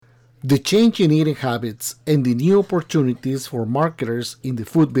The change in eating habits and the new opportunities for marketers in the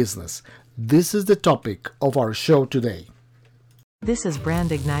food business. This is the topic of our show today. This is Brand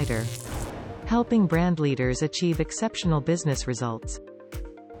Igniter, helping brand leaders achieve exceptional business results.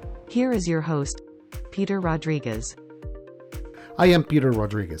 Here is your host, Peter Rodriguez. I am Peter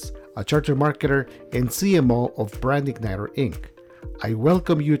Rodriguez, a charter marketer and CMO of Brand Igniter Inc. I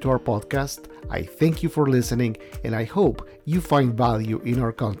welcome you to our podcast. I thank you for listening, and I hope you find value in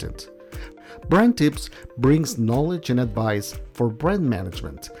our content. Brand Tips brings knowledge and advice for brand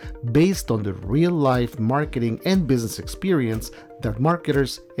management based on the real-life marketing and business experience that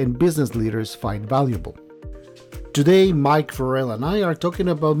marketers and business leaders find valuable. Today, Mike Farrell and I are talking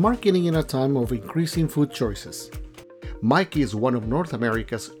about marketing in a time of increasing food choices. Mike is one of North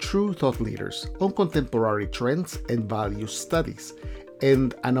America's true thought leaders on contemporary trends and value studies,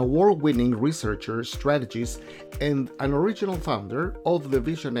 and an award-winning researcher, strategist, and an original founder of the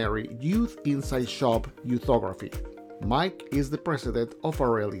visionary Youth Insight Shop Youthography. Mike is the president of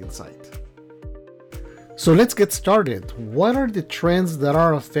Farrell Insight. So let's get started. What are the trends that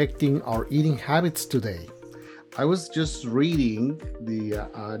are affecting our eating habits today? I was just reading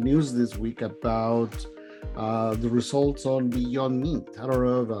the news this week about the results on Beyond Meat. I don't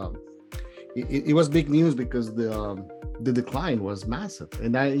know if it was big news because the decline was massive.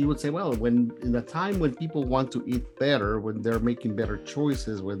 And you would say, well, when in a time when people want to eat better, when they're making better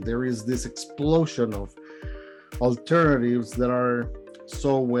choices, when there is this explosion of alternatives that are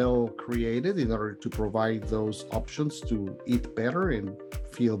so well created in order to provide those options to eat better and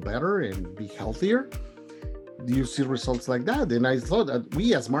feel better and be healthier, do you see results like that? And I thought that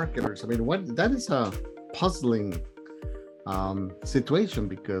we as marketers, that is a puzzling situation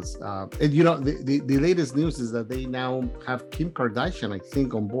because and the latest news is that they now have Kim Kardashian, I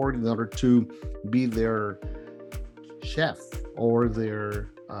think, on board in order to be their chef or their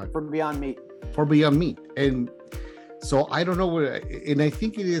for Beyond Meat. And so I don't know and I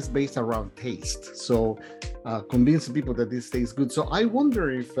think it is based around taste, so convincing people that this tastes good. So I wonder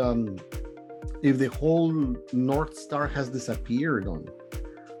if the whole North Star has disappeared on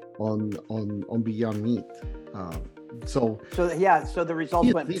Beyond Meat. So the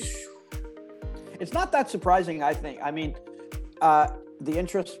results went. It's not that surprising, I think. The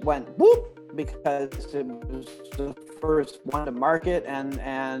interest went whoop because it was the first one to market,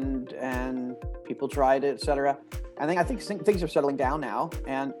 and people tried it, etc. I think things are settling down now,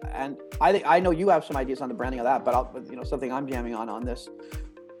 and I know you have some ideas on the branding of that, but something I'm jamming on this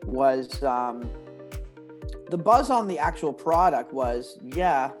was the buzz on the actual product was,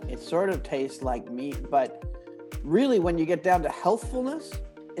 it sort of tastes like meat, but really, when you get down to healthfulness,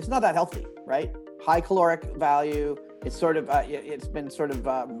 it's not that healthy, right? High caloric value. It's sort of it's been sort of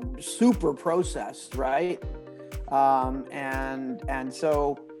super processed, right? And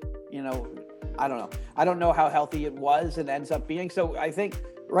so, I don't know. I don't know how healthy it was and ends up being. So I think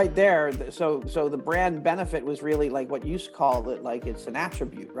right there, so the brand benefit was really like what you called it, like it's an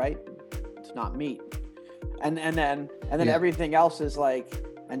attribute, right? It's not meat, and then everything else is like.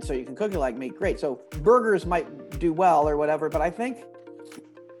 And so you can cook it like meat, great. So burgers might do well or whatever, but I think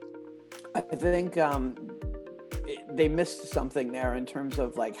they missed something there in terms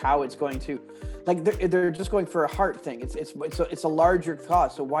of like how it's going to, like they're just going for a heart thing. It's a larger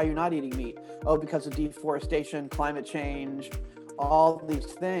cause. So why are you not eating meat? Oh, because of deforestation, climate change, all these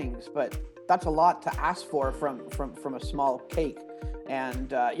things. But that's a lot to ask for from a small cake.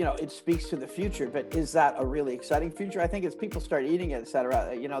 And, it speaks to the future, but is that a really exciting future? I think as people start eating it, et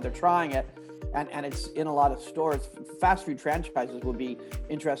cetera, they're trying it and it's in a lot of stores. Fast food franchises will be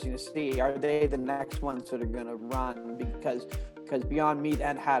interesting to see. Are they the next ones that are going to run? Because Beyond Meat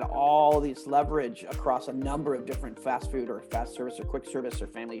had all these leverage across a number of different fast food or fast service or quick service or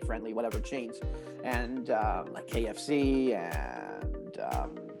family friendly, whatever chains, and like KFC and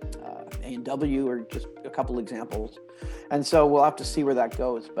A&W are just a couple examples. And so we'll have to see where that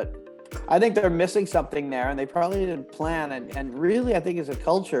goes. But I think they're missing something there, and they probably didn't plan. And really, I think as a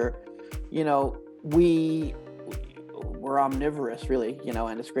culture, we're omnivorous, really,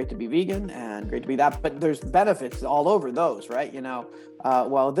 and it's great to be vegan and great to be that. But there's benefits all over those, right?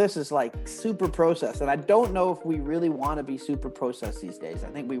 Well, this is like super processed. And I don't know if we really want to be super processed these days. I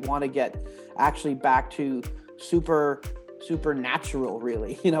think we want to get actually back to super natural,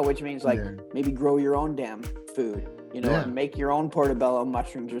 really, which means like maybe grow your own damn food, and make your own portobello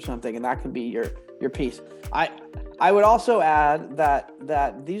mushrooms or something, and that could be your piece. I would also add that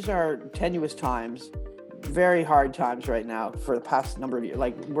these are tenuous times, very hard times right now for the past number of years.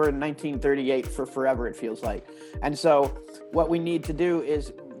 Like we're in 1938 for forever, it feels like. And so what we need to do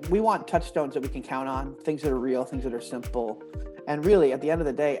is we want touchstones that we can count on, things that are real, things that are simple. And really, at the end of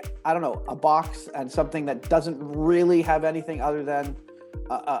the day, I don't know, a box and something that doesn't really have anything other than,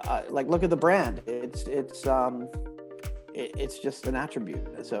 like, look at the brand. It's just an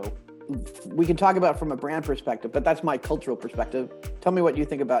attribute. So we can talk about it from a brand perspective, but that's my cultural perspective. Tell me what you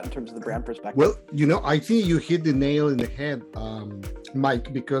think about in terms of the brand perspective. Well, I think you hit the nail in the head,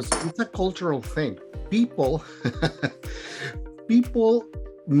 Mike, because it's a cultural thing. People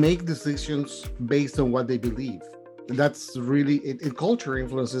make decisions based on what they believe. That's really it. Culture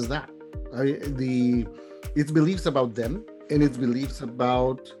influences that. It's beliefs about them, and it's beliefs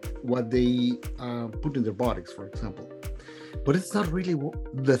about what they put in their bodies, for example. But it's not really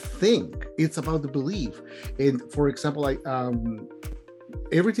the thing. It's about the belief. And for example,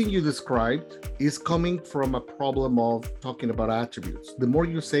 everything you described is coming from a problem of talking about attributes. The more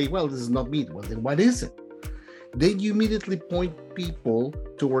you say, well, this is not me, well, then what is it? Then you immediately point people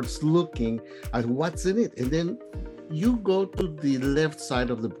towards looking at what's in it. And then you go to the left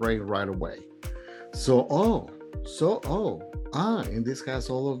side of the brain right away. And this has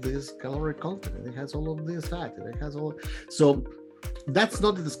all of this calorie content, it has all of this fat, and it has all. So that's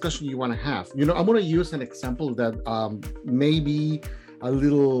not the discussion you want to have. I'm going to use an example that may be a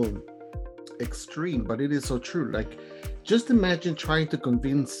little extreme, but it is so true. Like, just imagine trying to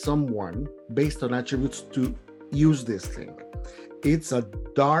convince someone based on attributes to use this thing. It's a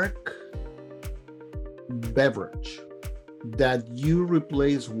dark beverage that you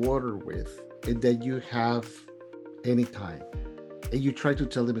replace water with and that you have anytime, and you try to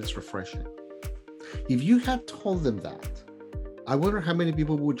tell them it's refreshing. If you had told them that, I wonder how many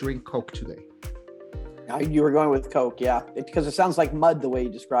people would drink Coke today. You were going with Coke, yeah, because it sounds like mud the way you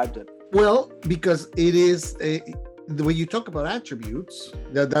described it. Well, because it is the way you talk about attributes.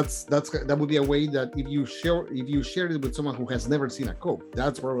 That would be a way that if you share it with someone who has never seen a Coke,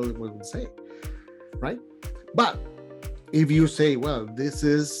 that's probably what we would say, right? But if you say, well, this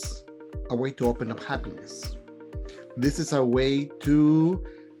is a way to open up happiness, this is a way to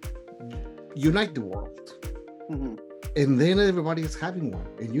unite the world, mm-hmm. And then everybody is having one,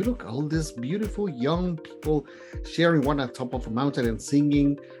 and you look all these beautiful young people sharing one on top of a mountain and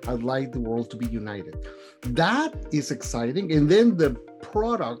singing, "I'd like the world to be united." That is exciting, and then the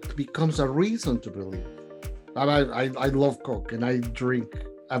product becomes a reason to believe. I love Coke, and I've drunk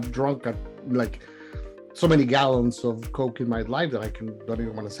like so many gallons of Coke in my life that I don't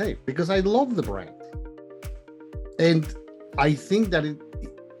even want to say, because I love the brand. And I think that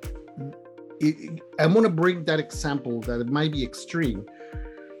I'm going to bring that example that it might be extreme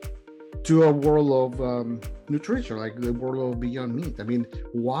to a world of nutrition, like the world of Beyond Meat. I mean,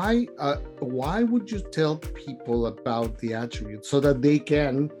 why would you tell people about the attributes so that they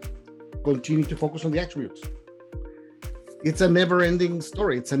can continue to focus on the attributes? It's a never-ending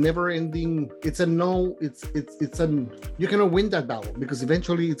story. You're gonna win that battle, because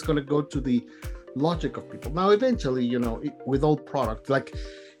eventually it's gonna go to the logic of people. Now, eventually, with all product, like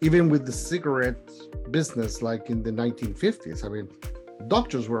even with the cigarette business, like in the 1950s, I mean,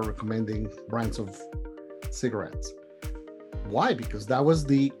 doctors were recommending brands of cigarettes. Why? Because that was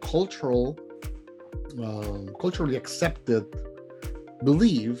the culturally accepted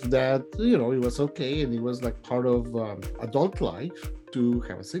belief that, it was okay, and it was like part of adult life to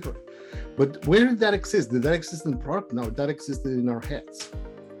have a cigarette. But where did that exist? Did that exist in the product? No, that existed in our heads.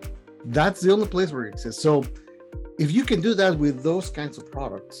 That's the only place where it exists. So if you can do that with those kinds of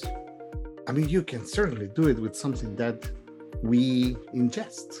products, I mean, you can certainly do it with something that we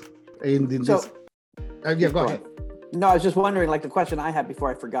ingest. And in go ahead. No, I was just wondering, like, the question I had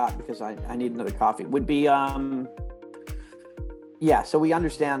before I forgot, because I need another coffee, would be, so we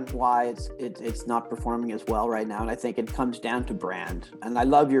understand why it's not performing as well right now, and I think it comes down to brand. And I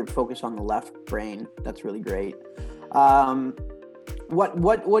love your focus on the left brain. That's really great.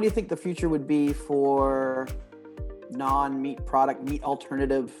 What do you think the future would be for non-meat product, meat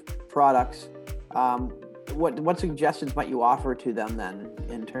alternative products? What suggestions might you offer to them then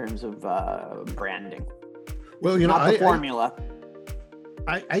in terms of branding? Well, not the formula.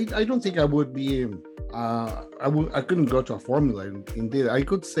 I don't think I would be. I couldn't go to a formula. Indeed, I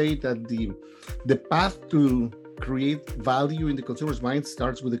could say that the path to create value in the consumer's mind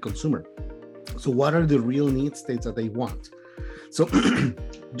starts with the consumer. So, what are the real need states that they want? So,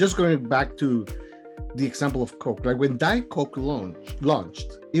 just going back to the example of Coke, like when Diet Coke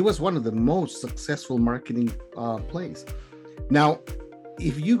launched, it was one of the most successful marketing plays. Now,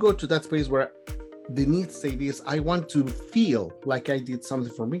 if you go to that space where the need state is, I want to feel like I did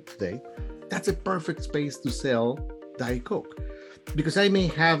something for me today, that's a perfect space to sell Diet Coke, because I may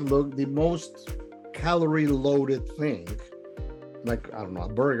have the most calorie loaded thing, like, I don't know, a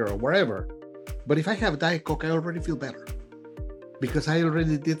burger or whatever. But if I have Diet Coke, I already feel better because I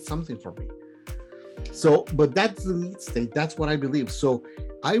already did something for me. So, but that's the need state. That's what I believe. So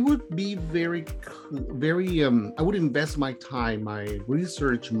I would be very, I would invest my time, my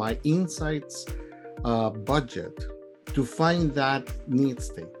research, my insights, budget to find that need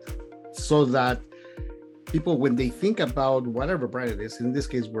state so that people, when they think about whatever brand it is, in this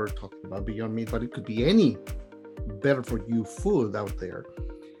case, we're talking about Beyond Meat, but it could be any better for you food out there.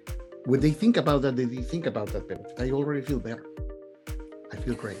 When they think about that, they think about that benefit. I already feel better. I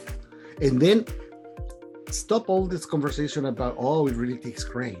feel great. And then stop all this conversation about, oh, it really tastes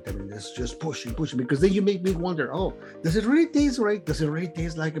great. I mean, it's just pushing, because then you make me wonder, oh, does it really taste right? Does it really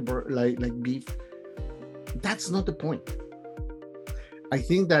taste like like beef? That's not the point. I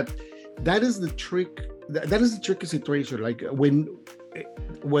think that is the trick. That is the tricky situation. Like when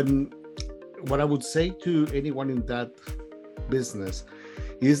what I would say to anyone in that business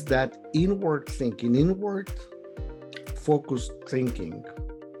is that inward thinking, inward focused thinking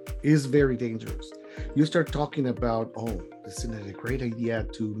is very dangerous. You start talking about, oh, this is a great idea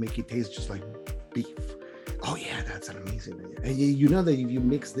to make it taste just like beef. Oh yeah, that's an amazing idea. And you know that if you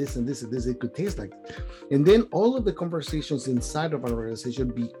mix this and this and this, it could taste like it. And then all of the conversations inside of an organization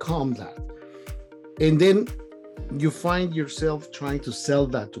become that. And then you find yourself trying to sell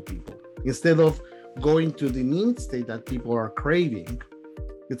that to people. Instead of going to the need state that people are craving,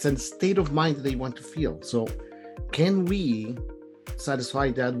 it's a state of mind that they want to feel. So can we satisfy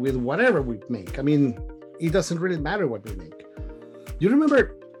that with whatever we make? I mean, it doesn't really matter what we make. You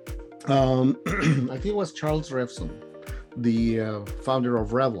remember, I think it was Charles Revson, the founder of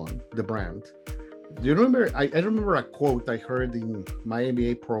Revlon, the brand. Do you remember? I remember a quote I heard in my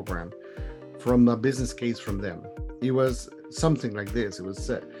MBA program from a business case from them. It was something like this. It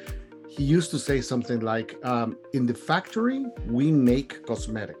was he used to say something like, in the factory, we make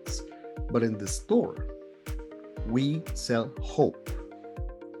cosmetics, but in the store, we sell hope.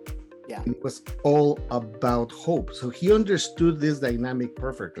 Yeah. It was all about hope. So he understood this dynamic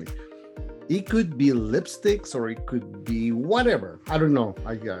perfectly. It could be lipsticks or it could be whatever. I don't know.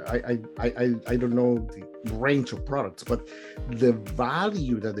 I don't know the range of products, but the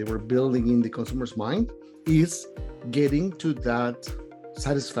value that they were building in the consumer's mind is getting to that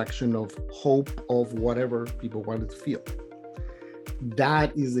satisfaction of hope of whatever people wanted to feel.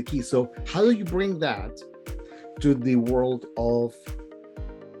 That is the key. So how do you bring that to the world of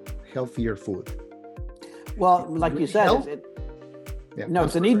healthier food? Well, like you said,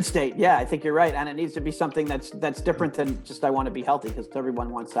 it's a need state. Yeah, I think you're right, and it needs to be something that's different than just I want to be healthy, because everyone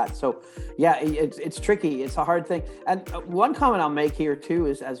wants that. So, yeah, it's tricky. It's a hard thing. And one comment I'll make here too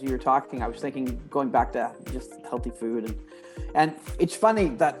is, as you were talking, I was thinking, going back to just healthy food, and it's funny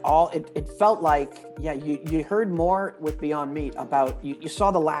that it felt like, yeah, you heard more with Beyond Meat about you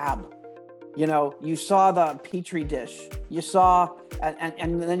saw the lab. You know, you saw the petri dish, you saw,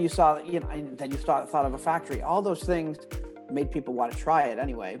 and then you saw, and then you thought of a factory. All those things made people want to try it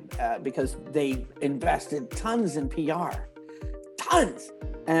anyway, because they invested tons in PR, tons,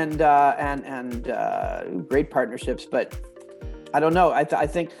 and great partnerships. But I don't know. I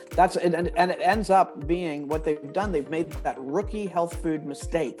think that's and it ends up being what they've done. They've made that rookie health food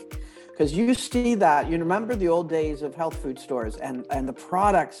mistake. Because you see that, you remember the old days of health food stores, and the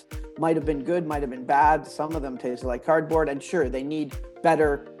products might have been good, might have been bad. Some of them tasted like cardboard, and sure, they need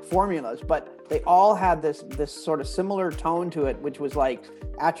better formulas, but they all had this sort of similar tone to it, which was like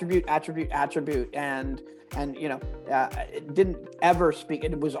attribute, and it didn't ever speak.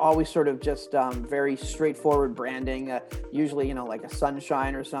 It was always sort of just very straightforward branding, usually like a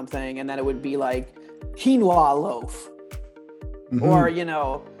sunshine or something, and then it would be like quinoa loaf, or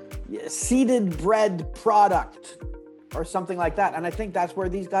seeded bread product or something like that. And I think that's where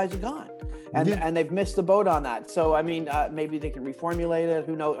these guys have gone, and they've missed the boat on that. So I mean, maybe they can reformulate it,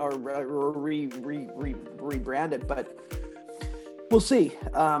 who knows, or rebrand it, but we'll see.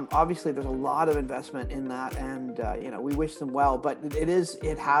 Obviously there's a lot of investment in that, and we wish them well, but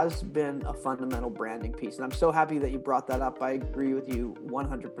it has been a fundamental branding piece, and I'm so happy that you brought that up. I agree with you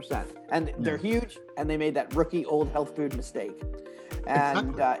 100%. And they're huge, and they made that rookie old health food mistake,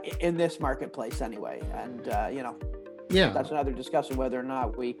 and in this marketplace anyway, and that's another discussion whether or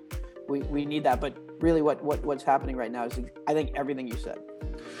not we need that. But really what's happening right now is, I think, everything you said.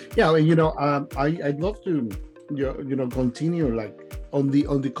 I'd love to continue like on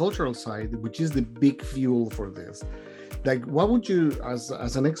the cultural side, which is the big fuel for this. Like, what would you, as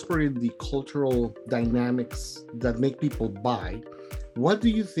an expert in the cultural dynamics that make people buy, what do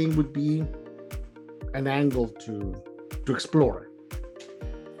you think would be an angle to explore?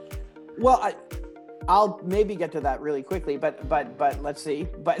 Well, I'll maybe get to that really quickly, but let's see.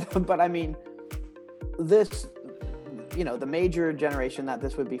 But I mean, this, the major generation that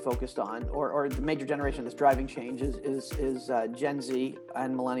this would be focused on, or the major generation that's driving change is Gen Z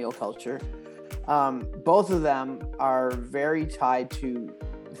and millennial culture. Both of them are very tied to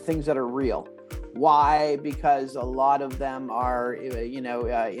things that are real. Why? Because a lot of them are,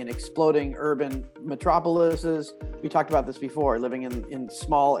 in exploding urban metropolises. We talked about this before, living in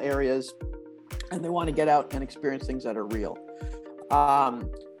small areas, and they want to get out and experience things that are real.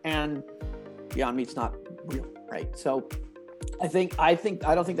 And Beyond Meat's not real, right? So I don't think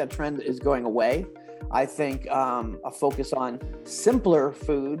that trend is going away. I think a focus on simpler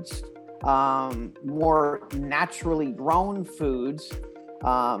foods, more naturally grown foods,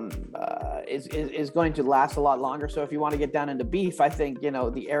 is going to last a lot longer. So if you want to get down into beef, I think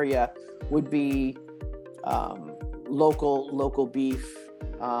the area would be local beef,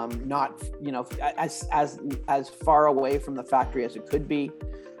 not as far away from the factory as it could be.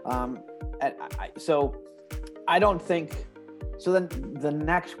 So I don't think. So then the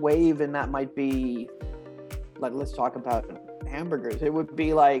next wave in that might be, like, let's talk about hamburgers. It would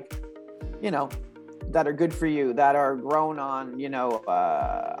be like, that are good for you, that are grown on,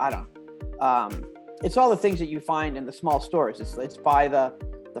 it's all the things that you find in the small stores. It's by the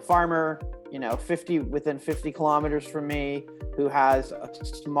farmer, within 50 kilometers from me, who has a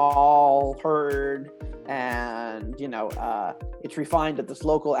small herd, and it's refined at this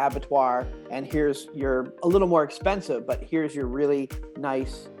local abattoir, and here's your a little more expensive, but here's your really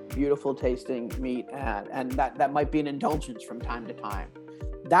nice, beautiful tasting meat, and that might be an indulgence from time to time.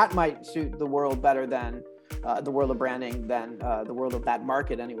 That might suit the world better than the world of branding, than the world of that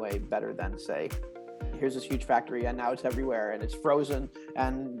market anyway, better than, say, here's this huge factory and now it's everywhere and it's frozen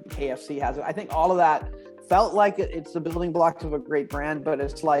and KFC has it. I think all of that felt like it's the building blocks of a great brand, but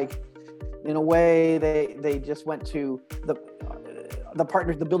it's like, in a way, they just went to the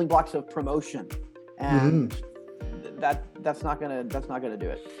partners, the building blocks of promotion, and that's not gonna do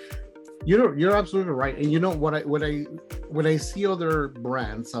it. You're absolutely right. And when I see other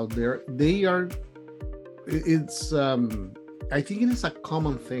brands out there, I think it is a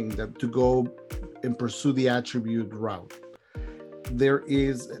common thing that to go and pursue the attribute route. There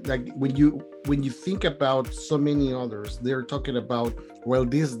is, like, when you think about so many others, they're talking about, well,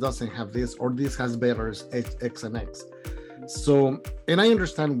 this doesn't have this, or this has better X and X. So, and I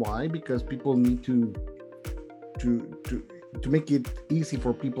understand why, because people need to make it easy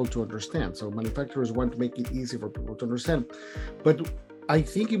for people to understand. So manufacturers want to make it easy for people to understand. But I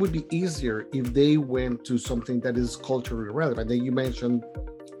think it would be easier if they went to something that is culturally relevant. And you mentioned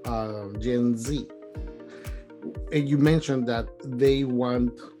Gen Z. And you mentioned that they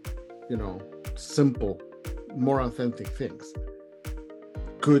want, simple, more authentic things.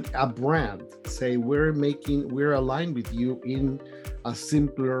 Could a brand say, we're aligned with you in a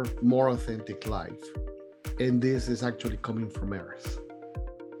simpler, more authentic life, and this is actually coming from Eris?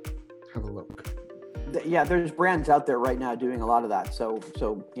 Have a look. Yeah, there's brands out there right now doing a lot of that. So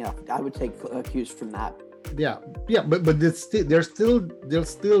I would take cues from that. Yeah, but they're still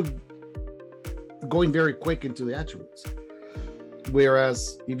going very quick into the attributes.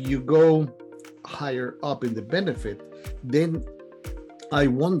 Whereas if you go higher up in the benefit, then I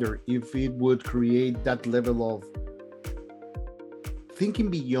wonder if it would create that level of thinking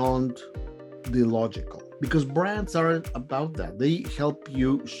beyond the logical, because brands aren't about that. They help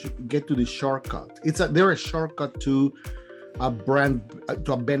you get to the shortcut. They're a shortcut to a brand,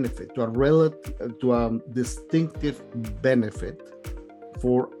 to a benefit, to a distinctive benefit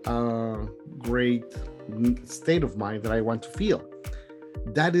for a great state of mind that I want to feel.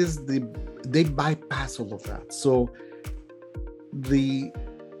 That is they bypass all of that. So I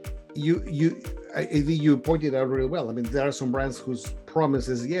think you pointed out really well. I mean, there are some brands whose promise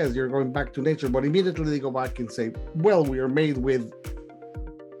is, yes, you're going back to nature, but immediately they go back and say, well, we are made with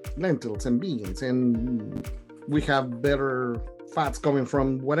lentils and beans, and we have better fats coming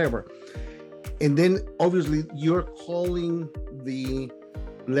from whatever. And then obviously you're calling the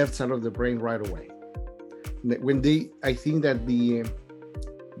left side of the brain right away. I think that the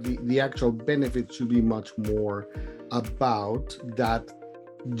actual benefit should be much more about that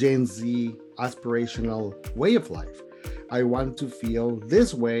Gen Z aspirational way of life. I want to feel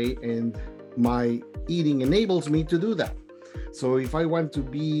this way, and my eating enables me to do that. So if I want to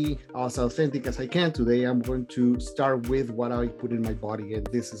be as authentic as I can today, I'm going to start with what I put in my body, and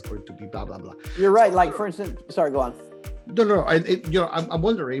this is going to be blah blah blah. You're right. Like, for instance, sorry, go on. No. I'm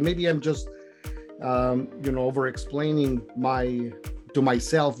wondering. Maybe I'm just over explaining to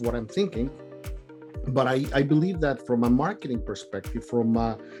myself what I'm thinking. But I believe that from a marketing perspective, from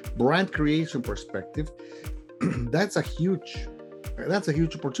a brand creation perspective, that's a huge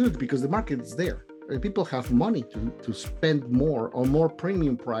opportunity because the market is there. People have money to spend more on more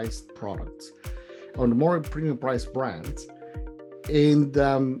premium priced products, on more premium priced brands. And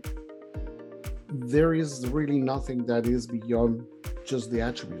there is really nothing that is beyond just the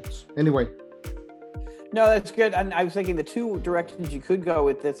attributes. Anyway. No, that's good. And I was thinking the two directions you could go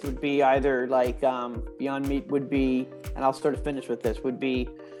with this would be either like Beyond Meat would be, and I'll sort of finish with this, would be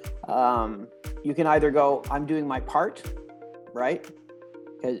you can either go, I'm doing my part, right?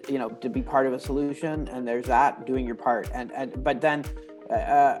 Because, to be part of a solution, and there's that, doing your part. But then,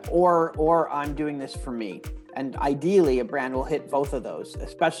 or I'm doing this for me. And ideally, a brand will hit both of those,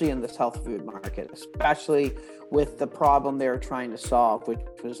 especially in this health food market, especially with the problem they're trying to solve, which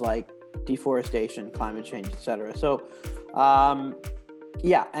was like deforestation, climate change, etc. So,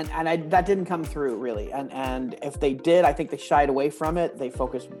 that didn't come through really. And if they did, I think they shied away from it. They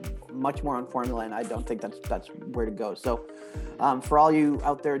focused much more on formula, and I don't think that's where to go. So, for all you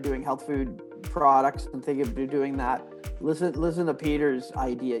out there doing health food products and thinking of doing that, listen to Peter's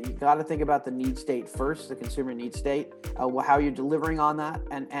idea. You got to think about the need state first, the consumer need state, how you're delivering on that,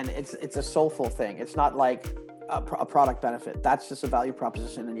 and it's a soulful thing. It's not like a product benefit. That's just a value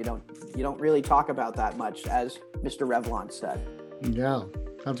proposition, and you don't really talk about that much, as Mr. Revlon said. Yeah,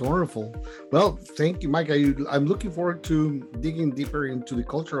 that's wonderful. Well, thank you, Mike. I'm looking forward to digging deeper into the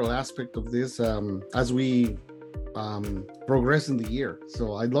cultural aspect of this as we progress in the year.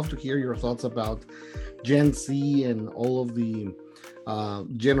 So I'd love to hear your thoughts about Gen Z and all of the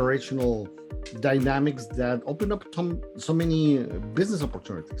generational dynamics that open up so many business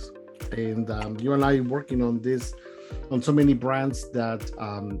opportunities. And you and I are working on this, on so many brands that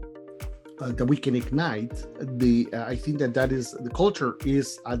we can ignite. I think that is the culture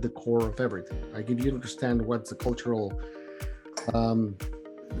is at the core of everything. Like if you understand what's the cultural,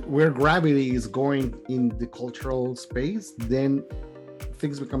 where gravity is going in the cultural space, then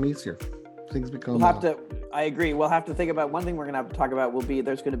things become easier. I agree. We'll have to think about one thing we're going to have to talk about will be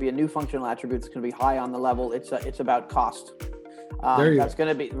there's going to be a new functional attribute that's going to be high on the level. It's about cost. That's going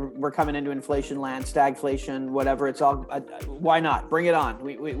to be, we're coming into inflation land, stagflation, whatever. It's all, why not? Bring it on.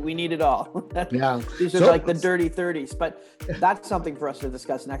 We need it all. Yeah. These are like the dirty 30s, but that's something for us to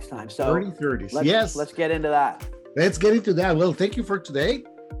discuss next time. So dirty 30s. Yes. Let's get into that. Let's get into that. Well, thank you for today.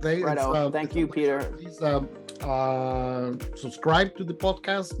 Thank you, Peter. Please subscribe to the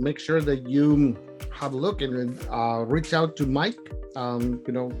podcast. Make sure that you have a look and reach out to Mike.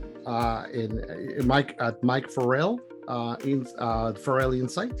 Mike at Mike Farrell. In Farrell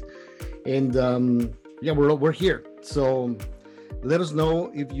Insight, and we're here. So let us know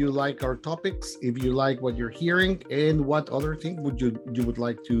if you like our topics, if you like what you're hearing, and what other thing you would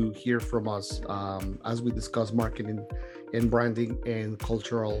like to hear from us as we discuss marketing and branding and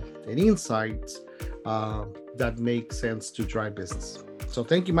cultural and insights that make sense to drive business. So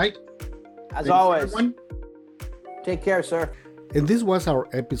thank you, Mike. As always, everyone. Take care, sir. And this was our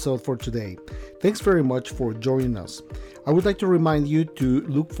episode for today. Thanks very much for joining us. I would like to remind you to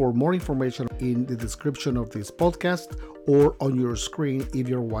look for more information in the description of this podcast or on your screen if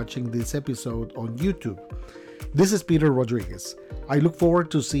you're watching this episode on YouTube. This is Peter Rodriguez. I look forward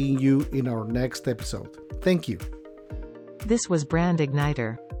to seeing you in our next episode. Thank you. This was Brand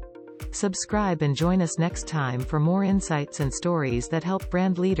Igniter. Subscribe and join us next time for more insights and stories that help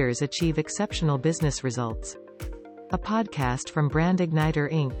brand leaders achieve exceptional business results. A podcast from Brand Igniter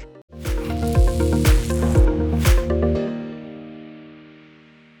Inc.